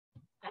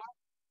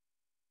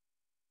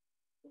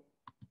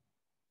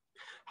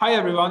Hi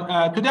everyone.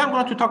 Today I'm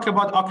going to talk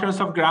about occurrence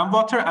of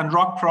groundwater and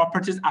rock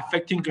properties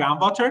affecting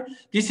groundwater.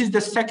 This is the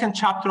second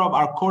chapter of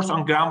our course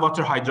on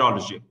groundwater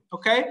hydrology.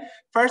 Okay.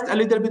 First, a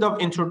little bit of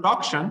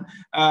introduction.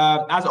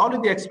 As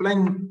already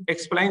explained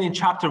in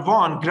chapter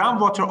 1,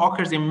 groundwater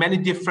occurs in many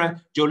different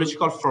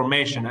geological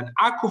formations, and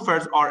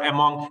aquifers are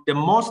among the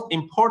most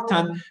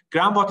important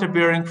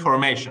groundwater-bearing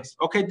formations.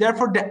 Okay.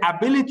 Therefore, the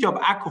ability of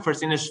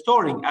aquifers in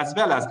storing as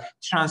well as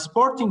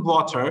transporting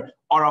water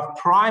are of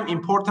prime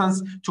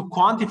importance to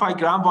quantify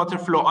groundwater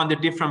flow under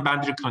different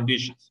boundary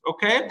conditions,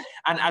 okay?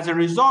 And as a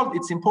result,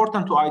 it's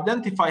important to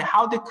identify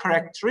how the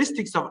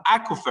characteristics of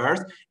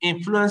aquifers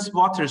influence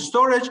water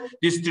storage,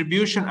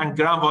 distribution, and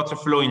groundwater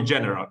flow in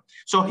general.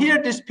 So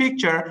here, this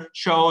picture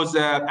shows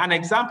an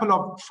example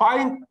of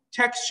fine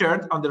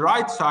textured on the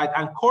right side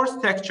and coarse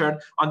textured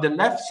on the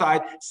left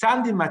side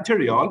sandy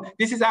material.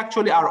 This is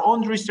actually our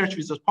own research,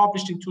 which was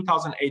published in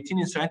 2018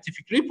 in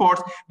Scientific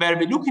Reports, where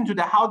we look into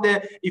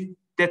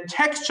the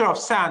texture of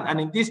sand, and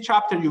in this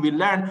chapter you will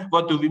learn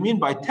what do we mean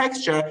by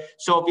texture.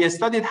 So we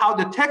studied how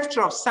the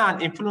texture of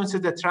sand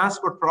influences the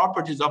transport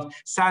properties of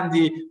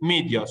sandy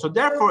media. So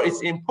therefore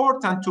it's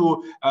important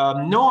to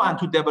know and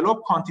to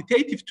develop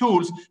quantitative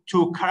tools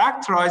to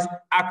characterize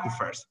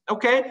aquifers.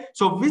 Okay,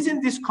 so within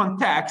this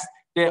context,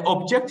 the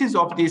objectives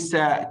of this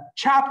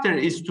chapter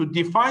is to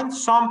define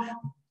some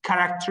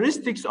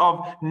characteristics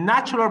of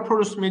natural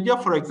porous media,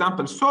 for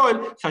example,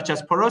 soil, such as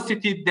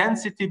porosity,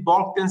 density,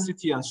 bulk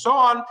density, and so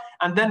on.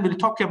 And then we'll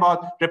talk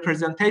about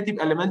representative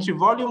elementary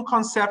volume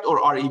concept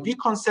or REV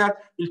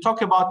concept. We'll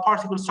talk about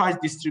particle size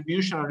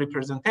distribution and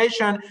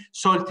representation,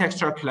 soil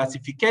texture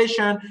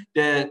classification,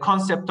 the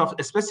concept of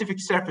a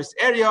specific surface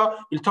area.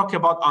 We'll talk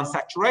about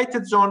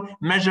unsaturated zone,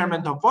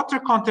 measurement of water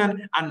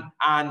content,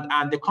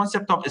 and the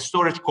concept of a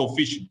storage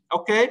coefficient.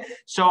 Okay,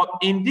 so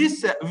in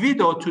this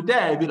video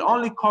today, we'll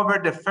only cover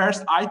the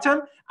first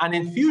item, and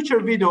in future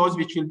videos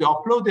which will be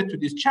uploaded to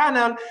this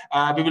channel,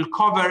 we will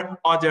cover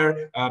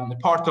other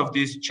part of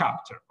this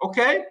chapter.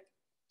 Okay,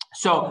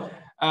 so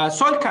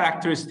soil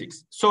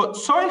characteristics. So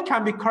soil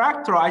can be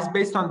characterized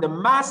based on the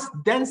mass,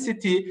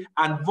 density,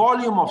 and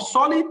volume of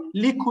solid,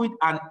 liquid,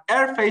 and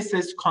air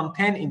phases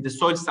contained in the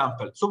soil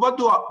sample. So what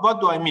do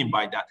I mean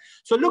by that?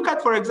 So look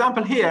at, for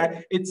example,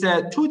 here, it's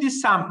a 2D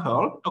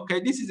sample. Okay,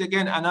 this is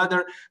again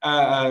another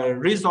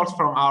results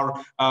from our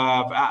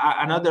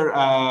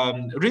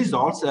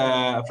results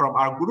from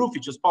our group,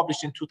 which was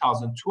published in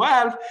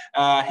 2012.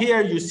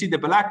 Here you see the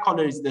black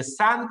color is the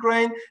sand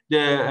grain.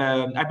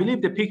 I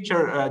believe the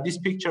picture, this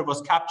picture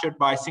was captured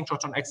by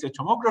synchrotron X-ray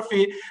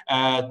tomography,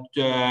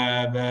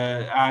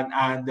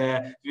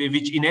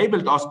 which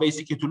enabled us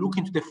basically to look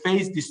into the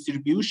phase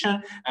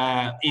distribution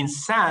in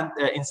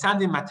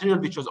sandy material,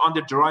 which was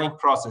under drying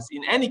process.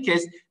 In any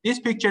case, this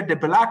picture, the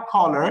black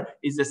color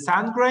is the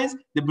sand grains,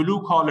 the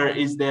blue color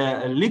is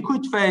the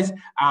liquid phase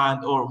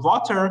or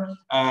water,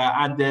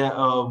 and the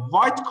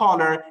white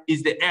color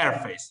is the air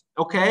phase.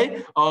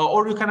 Okay,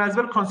 or you can as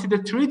well consider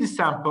 3D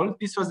sample.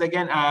 This was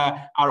again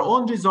our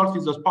own result.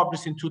 This was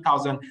published in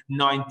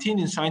 2019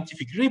 in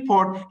Scientific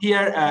Report.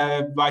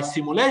 Here, by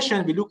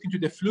simulation, we look into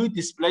the fluid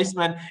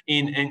displacement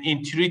in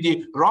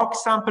 3D rock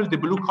sample. The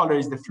blue color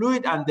is the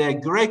fluid, and the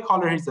gray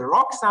color is the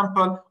rock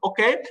sample.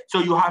 Okay, so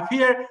you have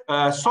here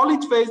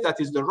solid phase, that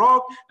is the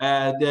rock,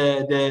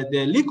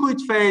 the liquid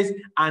phase,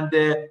 and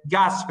the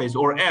gas phase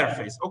or air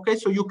phase. Okay,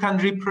 so you can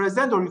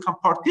represent or you can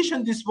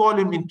partition this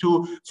volume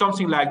into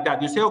something like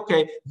that. You say, okay,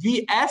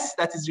 Vs,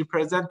 that is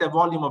represent the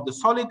volume of the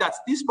solid, that's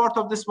this part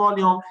of this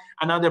volume.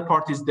 Another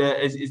part is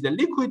the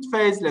liquid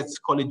phase, let's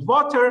call it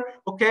water,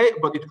 okay,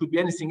 but it could be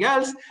anything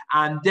else.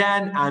 And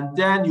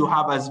then you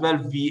have as well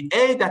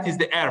Va, that is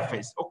the air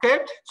phase. Okay,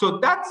 so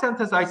that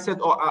sentence I said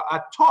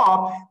at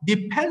top,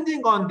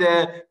 depending on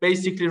the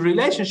basically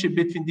relationship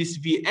between this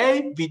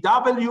Va,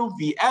 Vw,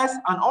 Vs,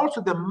 and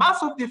also the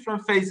mass of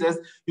different phases,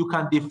 you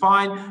can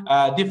define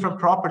different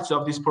properties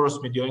of this porous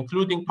media,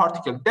 including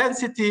particle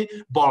density,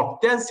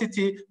 bulk density,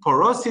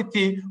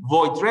 porosity,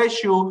 void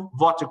ratio,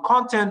 water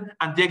content,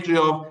 and degree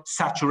of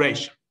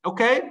saturation.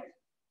 Okay,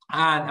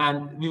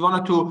 and we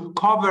wanted to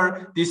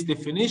cover these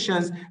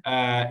definitions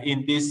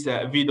in this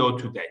video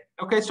today.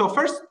 Okay, so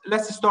first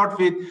let's start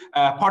with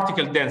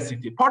particle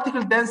density.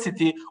 Particle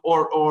density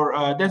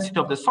or density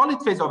of the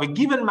solid phase of a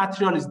given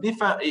material is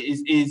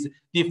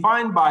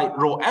defined by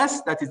rho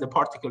s, that is the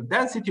particle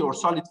density or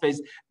solid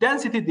phase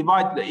density,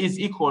 is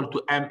equal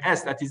to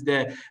ms, that is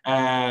the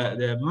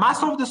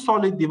mass of the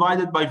solid,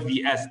 divided by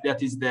Vs,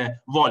 that is the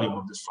volume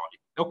of the solid.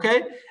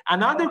 Okay,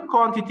 another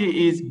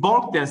quantity is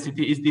bulk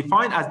density, is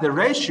defined as the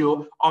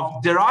ratio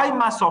of dry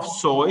mass of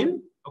soil.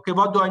 Okay,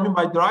 what do I mean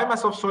by dry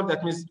mass of soil?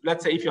 That means,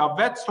 let's say if you have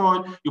wet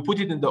soil, you put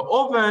it in the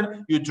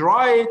oven, you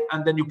dry it,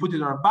 and then you put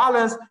it on a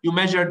balance, you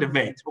measure the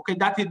weight. Okay,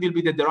 that it will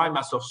be the dry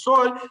mass of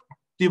soil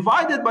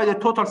divided by the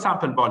total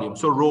sample volume.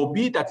 So rho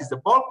b, that is the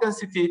bulk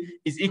density,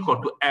 is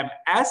equal to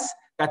ms,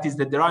 that is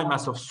the dry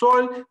mass of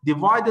soil,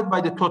 divided by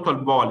the total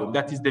volume,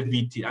 that is the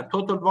VT. And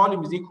total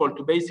volume is equal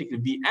to basically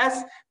VS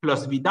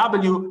plus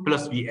VW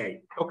plus VA.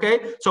 Okay,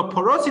 so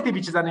porosity,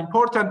 which is an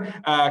important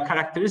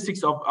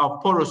characteristics of a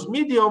porous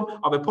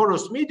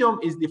medium,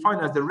 is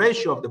defined as the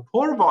ratio of the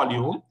pore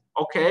volume,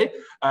 okay,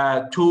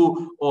 to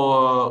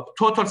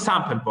total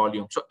sample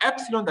volume. So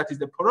epsilon, that is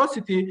the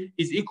porosity,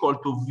 is equal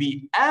to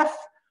VF,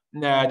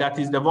 that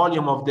is the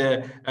volume of the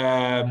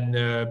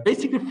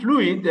basically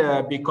fluid,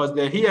 because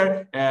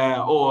here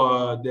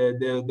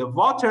the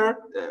water,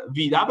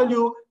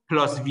 VW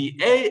plus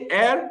VA,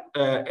 air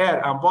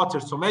and water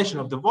summation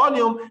of the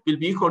volume will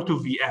be equal to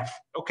VF,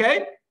 okay?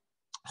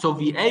 So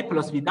VA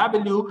plus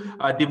VW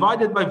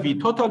divided by V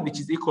total, which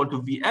is equal to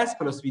VS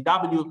plus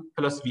VW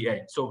plus VA.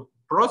 So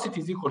porosity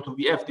is equal to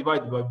VF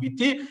divided by VT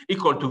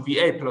equal to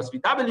VA plus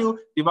VW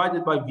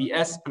divided by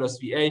VS plus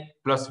VA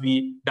plus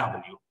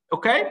VW,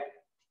 okay?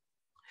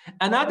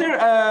 Another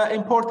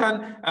important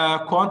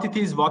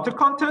quantity is water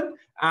content.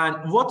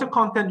 And water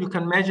content you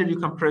can measure, you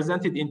can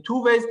present it in two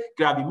ways: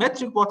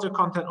 gravimetric water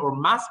content or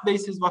mass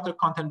basis water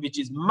content, which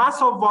is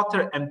mass of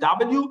water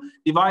MW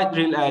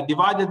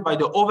divided by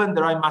the oven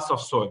dry mass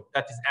of soil,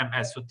 that is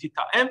MS. So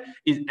theta M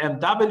is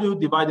MW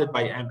divided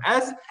by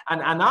MS.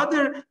 And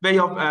another way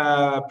of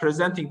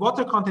presenting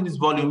water content is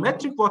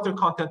volumetric water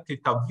content,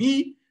 theta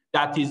V,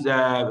 that is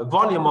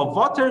volume of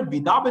water,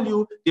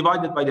 VW,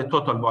 divided by the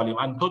total volume.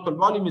 And total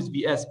volume is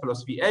VS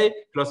plus VA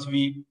plus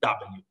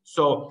VW.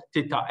 So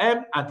theta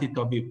M and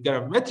theta V,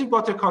 gravimetric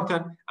water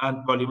content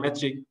and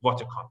volumetric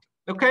water content.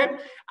 Okay,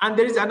 and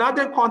there is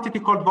another quantity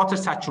called water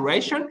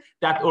saturation,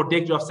 that or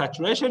degree of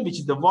saturation, which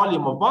is the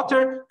volume of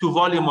water to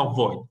volume of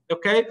void,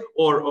 okay,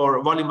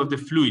 or volume of the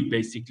fluid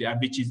basically,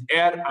 and which is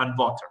air and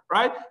water,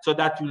 right? So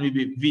that will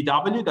be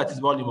VW, that is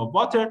volume of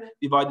water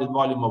divided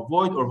volume of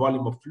void or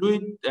volume of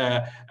fluid,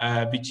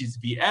 which is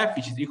VF,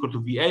 which is equal to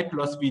VA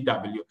plus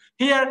VW.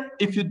 Here,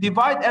 if you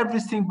divide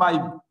everything by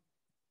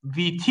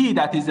VT,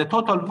 that is the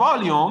total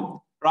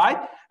volume,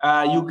 right?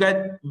 You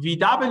get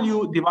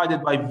VW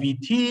divided by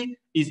VT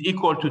is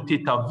equal to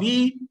theta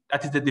V,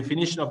 that is the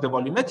definition of the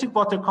volumetric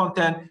water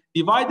content,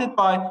 divided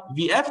by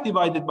VF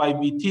divided by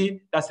VT,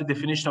 that's the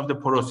definition of the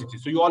porosity.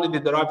 So you already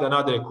derived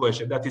another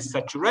equation, that is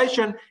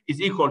saturation is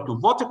equal to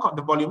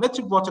the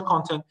volumetric water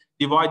content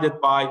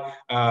divided by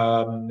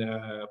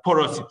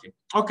porosity.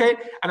 Okay,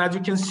 and as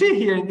you can see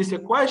here in this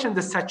equation,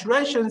 the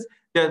saturations,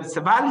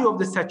 the value of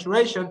the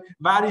saturation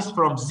varies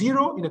from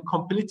 0 in a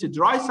completely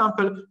dry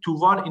sample to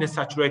 1 in a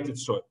saturated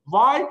soil.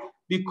 Why?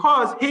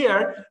 Because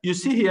here, you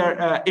see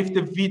here, if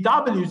the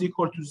VW is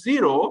equal to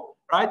 0,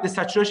 right, the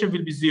saturation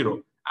will be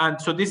 0.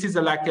 And so this is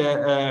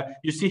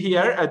you see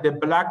here, the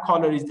black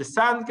color is the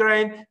sand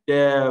grain,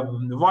 the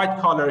white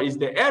color is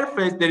the air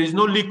phase, there is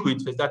no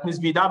liquid phase. That means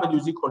VW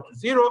is equal to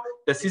 0,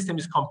 the system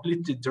is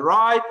completely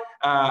dry,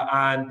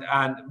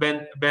 and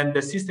when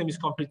the system is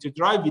completely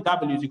dry,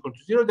 VW is equal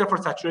to 0,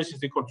 therefore saturation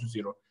is equal to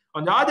 0.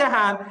 On the other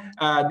hand,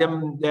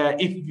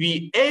 if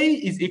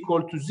VA is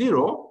equal to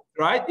 0,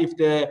 right? If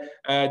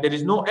there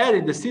is no air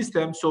in the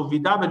system, so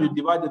VW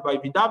divided by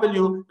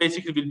VW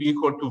basically will be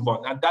equal to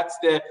 1, and that's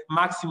the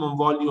maximum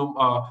volume,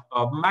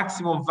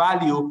 maximum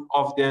value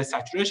of the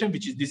saturation,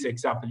 which is this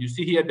example. You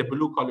see here the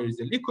blue color is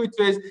the liquid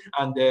phase,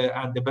 and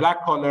the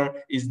black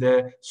color is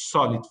the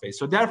solid phase.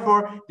 So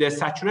therefore, the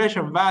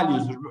saturation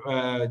values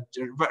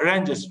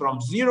ranges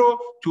from 0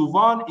 to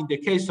 1 in the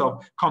case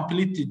of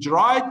completely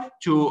dried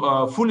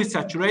to fully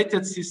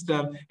saturated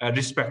system,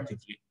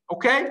 respectively.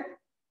 Okay.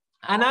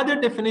 Another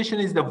definition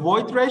is the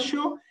void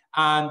ratio,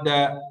 and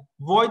the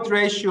void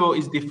ratio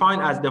is defined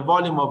as the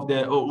volume of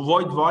the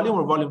void volume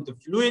or volume of the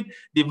fluid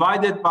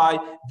divided by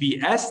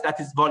VS, that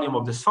is volume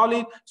of the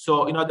solid.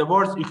 So in other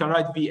words, you can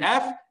write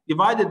VF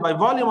divided by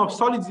volume of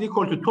solids is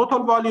equal to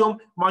total volume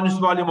minus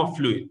volume of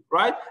fluid,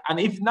 right? And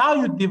if now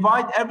you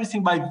divide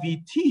everything by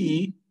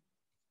VT,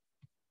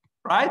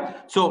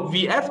 right? So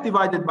VF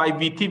divided by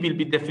VT will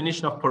be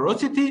definition of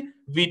porosity.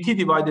 VT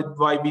divided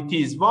by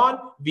VT is 1.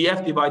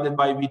 VF divided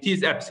by VT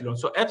is epsilon.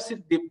 So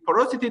epsilon, the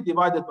porosity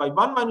divided by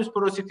 1 minus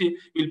porosity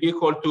will be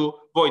equal to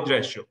void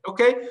ratio.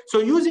 Okay.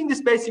 So using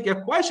these basic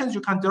equations,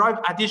 you can derive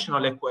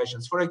additional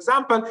equations. For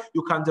example,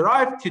 you can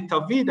derive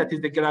theta V, that is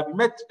the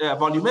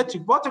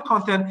volumetric water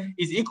content,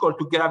 is equal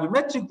to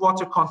gravimetric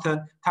water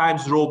content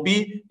times rho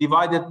B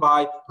divided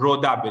by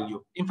rho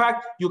W. In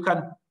fact, you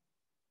can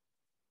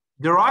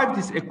derive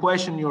this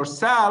equation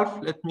yourself.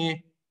 Let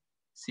me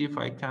see if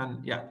I can.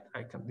 Yeah,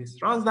 I can. This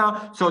runs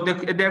now. So the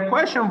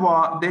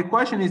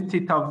equation is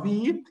theta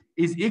V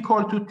is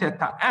equal to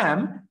theta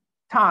M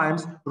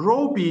times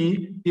rho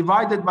B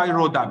divided by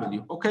rho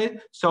W. Okay.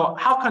 So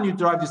how can you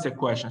derive this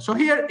equation? So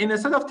here,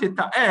 instead of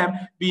theta M,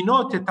 we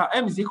know theta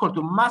M is equal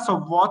to mass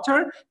of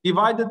water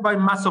divided by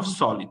mass of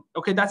solid.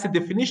 Okay, that's the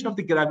definition of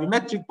the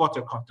gravimetric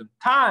water content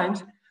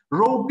times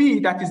rho B,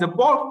 that is the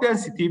bulk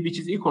density, which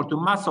is equal to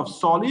mass of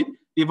solid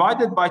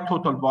divided by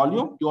total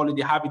volume, you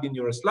already have it in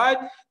your slide,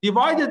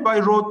 divided by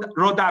rho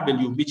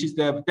W, which is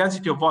the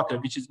density of water,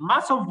 which is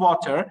mass of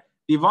water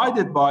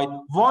divided by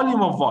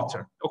volume of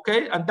water,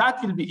 okay? And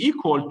that will be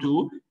equal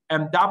to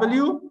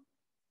MW,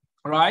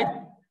 right,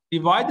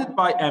 divided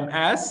by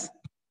MS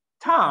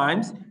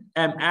times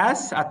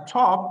MS at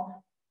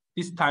top,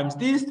 this times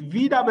this,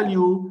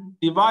 VW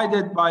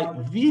divided by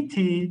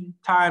VT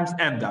times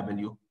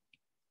MW.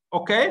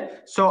 Okay,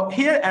 so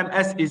here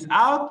MS is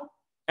out,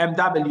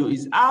 MW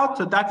is out,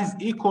 so that is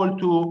equal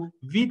to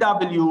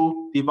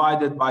VW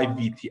divided by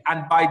VT.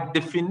 And by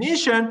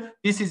definition,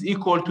 this is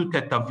equal to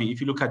theta V,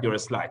 if you look at your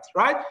slides,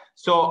 right?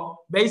 So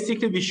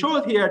basically, we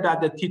showed here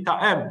that the theta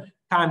M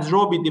times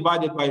rho B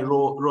divided by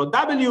rho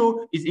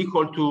W is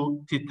equal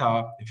to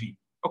theta V,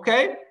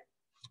 okay?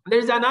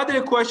 There's another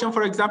equation,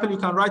 for example, you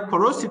can write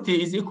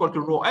porosity is equal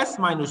to rho S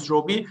minus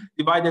rho B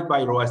divided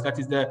by rho S. That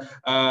is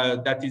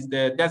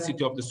the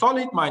density of the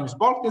solid minus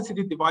bulk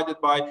density divided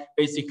by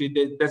basically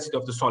the density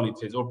of the solid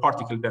phase or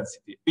particle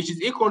density, which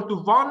is equal to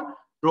 1.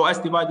 Rho S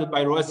divided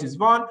by rho S is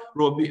 1,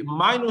 rho B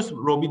minus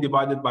rho B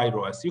divided by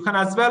rho S. You can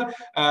as well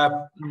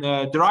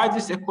derive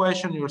this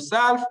equation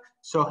yourself.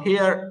 So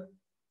here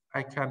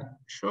I can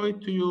show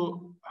it to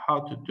you how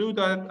to do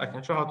that. I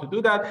can show how to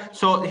do that.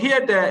 So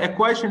here the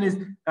equation is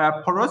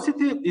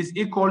porosity is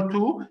equal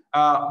to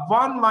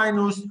 1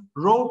 minus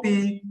rho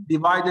B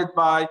divided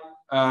by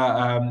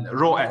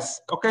rho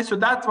S. Okay, so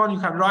that one you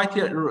can write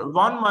here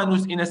 1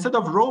 minus, instead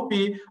of rho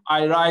B,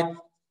 I write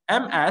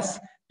MS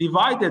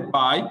divided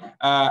by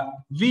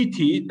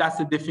VT, that's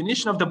the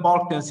definition of the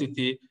bulk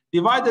density,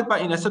 divided by,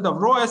 instead of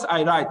rho S,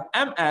 I write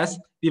MS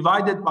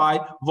divided by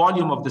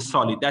volume of the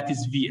solid, that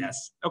is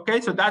VS. Okay,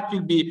 so that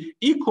will be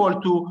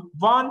equal to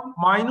 1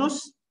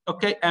 minus,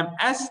 okay,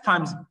 MS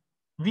times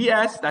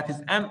VS, that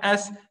is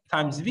MS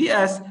times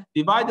VS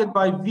divided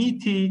by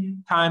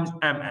VT times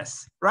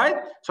MS, right?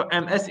 So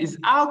MS is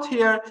out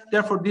here,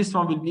 therefore this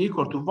one will be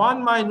equal to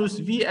 1 minus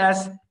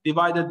VS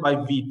divided by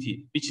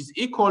VT, which is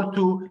equal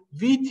to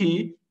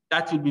VT,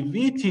 that will be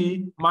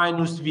VT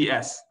minus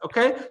VS,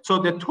 okay? So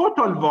the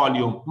total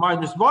volume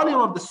minus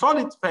volume of the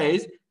solid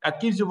phase, that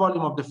gives you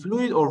volume of the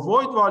fluid or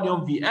void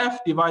volume, VF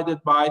divided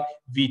by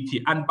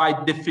VT. And by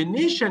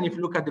definition, if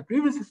you look at the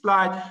previous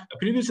slide,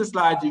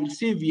 you will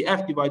see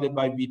VF divided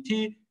by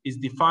VT is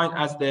defined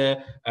as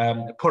the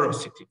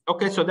porosity.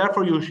 Okay, so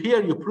therefore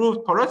here you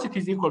proved porosity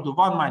is equal to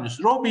 1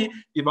 minus rho B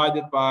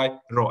divided by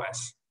rho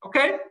S,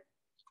 okay?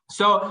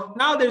 So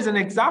now there's an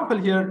example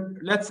here.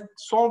 Let's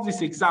solve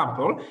this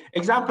example.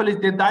 Example is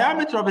the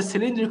diameter of a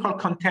cylindrical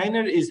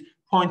container is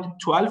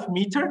 0.12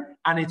 meter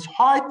and its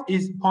height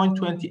is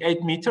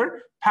 0.28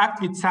 meter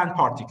packed with sand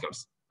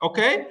particles.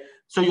 Okay,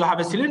 so you have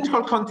a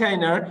cylindrical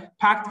container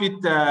packed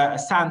with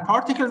sand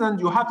particles and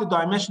you have the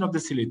dimension of the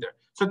cylinder.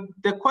 So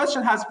the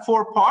question has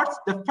 4 parts.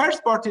 The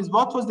first part is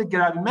what was the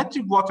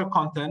gravimetric water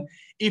content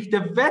if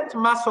the wet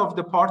mass of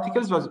the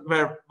particles was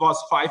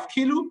 5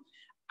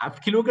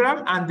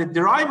 kilogram and the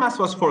dry mass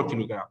was 4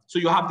 kilogram. So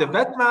you have the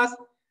wet mass.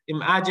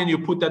 Imagine you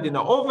put that in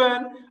an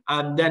oven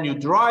and then you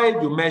dry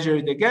it, you measure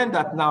it again,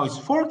 that now is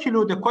 4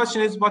 kilo. The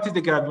question is, what is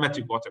the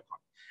gravimetric water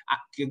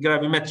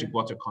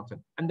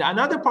content? And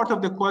another part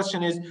of the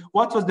question is,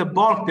 what was the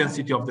bulk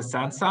density of the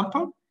sand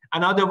sample?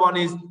 Another one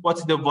is,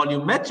 what's the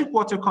volumetric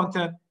water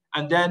content?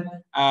 And then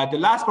the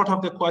last part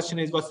of the question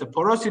is, what's the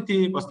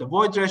porosity, what's the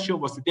void ratio,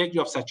 what's the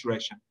degree of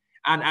saturation?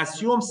 And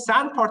assume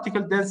sand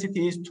particle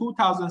density is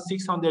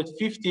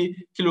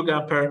 2,650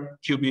 kilogram per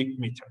cubic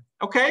meter.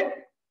 Okay,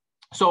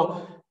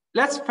 so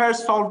let's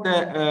first solve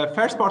the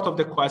first part of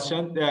the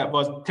question. There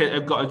was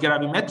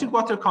gravimetric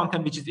water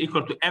content, which is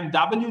equal to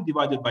MW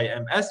divided by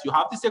MS. You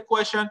have this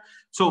equation.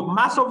 So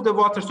mass of the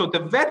water, so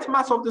the wet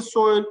mass of the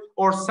soil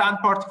or sand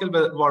particle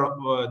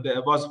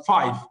was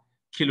 5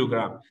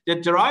 kilogram. The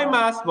dry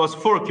mass was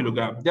 4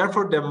 kilogram.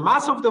 Therefore, the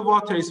mass of the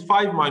water is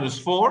 5 minus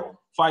 4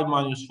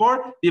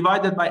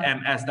 divided by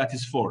MS, that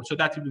is 4. So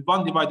that will be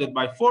 1 divided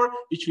by 4,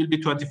 which will be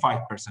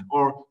 25%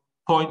 or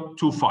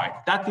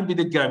 0.25. That will be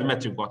the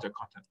gravimetric water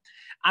content.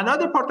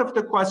 Another part of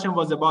the question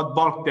was about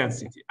bulk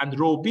density, and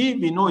rho B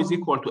we know is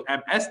equal to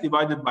MS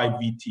divided by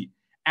VT.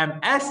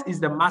 MS is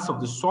the mass of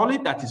the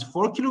solid, that is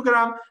 4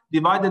 kilogram,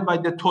 divided by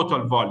the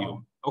total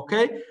volume,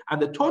 okay? And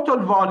the total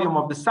volume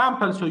of the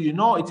sample, so you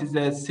know it is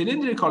a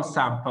cylindrical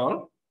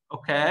sample,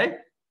 okay?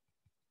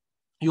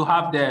 You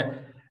have the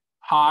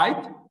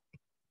height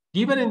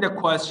given in the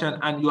question,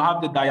 and you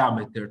have the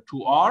diameter,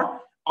 2r.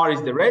 R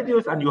is the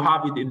radius, and you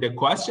have it in the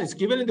question. It's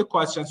given in the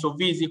question, so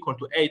V is equal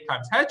to A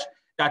times H.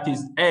 That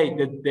is A,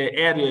 the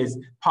area is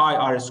pi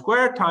r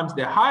squared times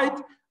the height,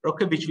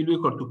 okay, which will be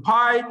equal to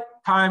pi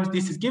times,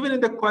 this is given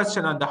in the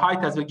question, and the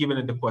height has been given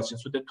in the question.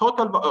 So the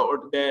total,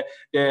 or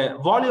the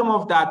volume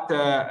of that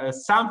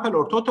sample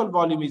or total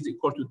volume is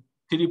equal to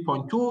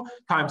 3.2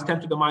 times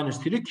 10 to the minus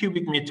 3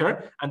 cubic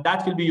meter, and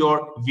that will be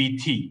your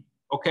VT.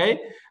 Okay,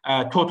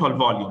 total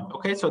volume.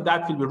 Okay, so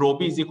that will be rho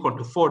B is equal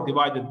to 4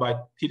 divided by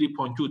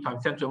 3.2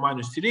 times 10 to the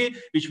minus 3,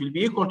 which will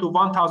be equal to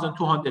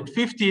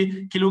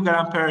 1,250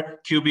 kilogram per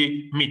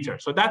cubic meter.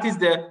 So that is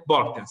the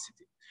bulk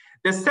density.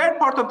 The third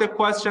part of the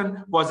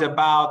question was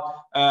about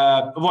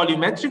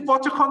volumetric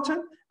water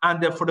content.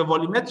 And for the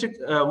volumetric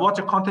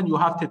water content, you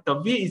have theta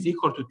V is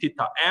equal to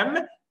theta M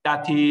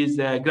that is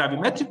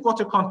gravimetric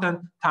water content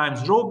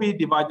times rho B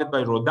divided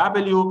by rho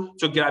W.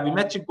 So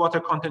gravimetric water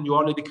content you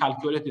already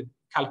calculated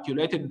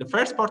in the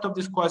first part of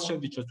this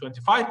question, which was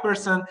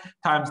 25%,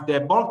 times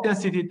the bulk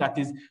density that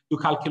is you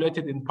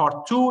calculated in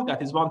part 2,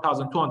 that is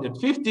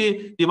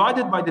 1,250,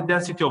 divided by the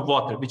density of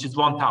water, which is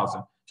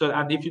 1,000. So,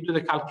 and if you do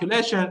the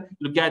calculation,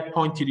 you get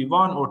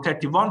 0.31 or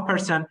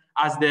 31%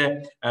 as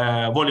the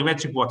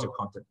volumetric water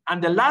content.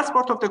 And the last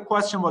part of the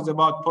question was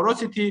about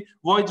porosity,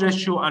 void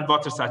ratio, and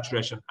water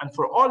saturation. And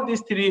for all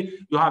these three,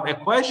 you have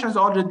equations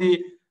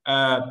already.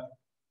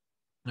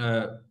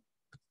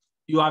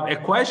 You have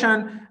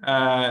equation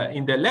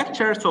in the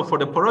lecture. So for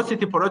the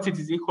porosity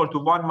is equal to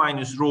 1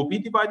 minus rho B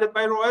divided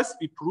by rho S.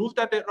 We proved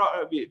that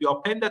we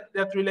obtained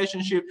that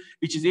relationship,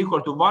 which is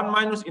equal to 1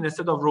 minus,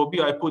 instead of rho B,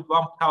 I put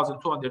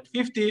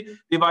 1,250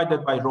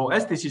 divided by rho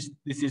S. This is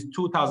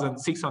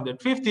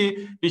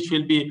 2,650, which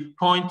will be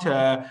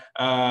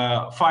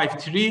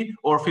 0.53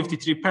 or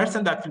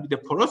 53%. That will be the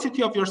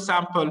porosity of your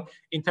sample.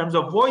 In terms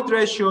of void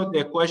ratio, the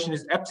equation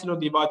is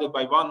epsilon divided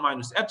by 1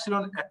 minus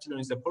epsilon.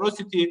 Epsilon is the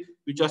porosity.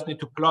 We just need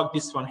to plug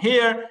this one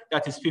here.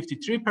 That is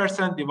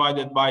 53%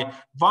 divided by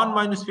 1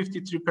 minus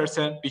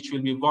 53%, which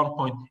will be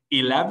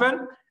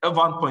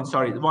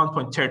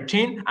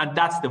 1.13, and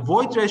that's the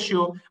void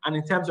ratio. And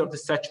in terms of the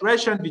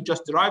saturation, we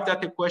just derived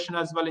that equation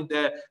as well in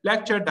the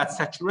lecture, that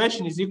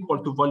saturation is equal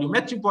to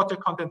volumetric water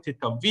content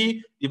theta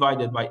V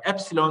divided by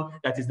epsilon,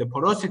 that is the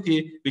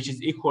porosity, which is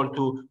equal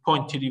to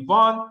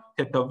 0.31,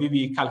 theta V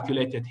we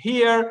calculated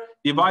here,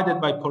 divided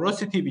by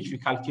porosity, which we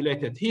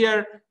calculated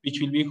here,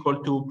 which will be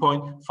equal to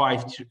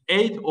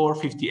 0.58 or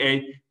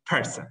 58%.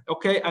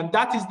 Okay, and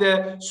that is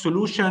the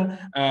solution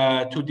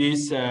to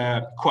this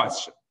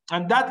question.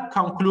 And that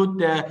concludes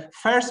the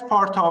first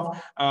part of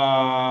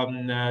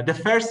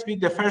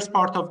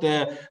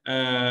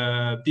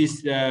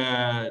this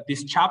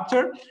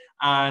chapter.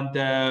 And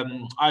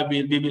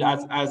we will,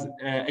 as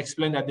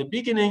explained at the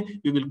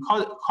beginning, we will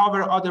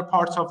cover other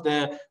parts of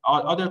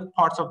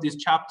this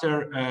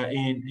chapter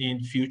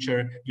in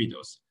future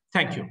videos.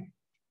 Thank you.